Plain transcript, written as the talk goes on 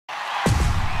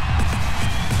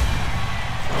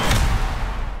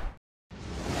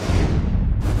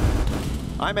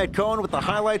I'm Ed Cohen with the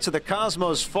highlights of the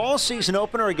Cosmos fall season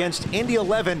opener against Indy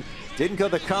 11. Didn't go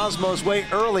the Cosmos way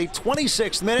early.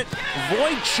 26th minute,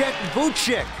 Wojciech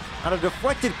Vucic on a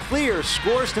deflected clear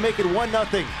scores to make it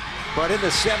 1-0. But in the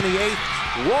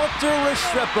 78th, Walter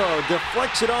Restrepo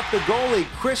deflects it off the goalie,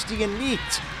 Christian Neat.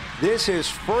 This is his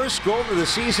first goal of the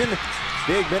season.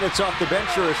 Big minutes off the bench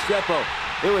for Restrepo.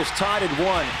 It was tied at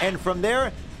 1, and from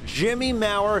there, Jimmy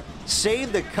Maurer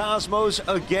saved the Cosmos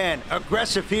again.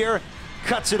 Aggressive here,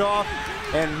 cuts it off,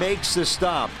 and makes the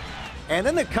stop. And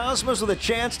then the Cosmos with a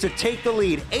chance to take the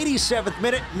lead. 87th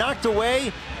minute, knocked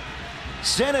away.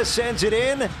 Senna sends it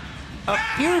in.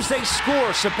 Appears they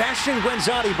score, Sebastian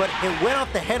Guenzati, but it went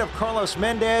off the head of Carlos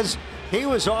Mendez. He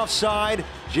was offside.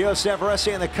 Gio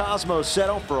Savarese and the Cosmos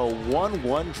settle for a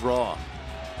 1-1 draw.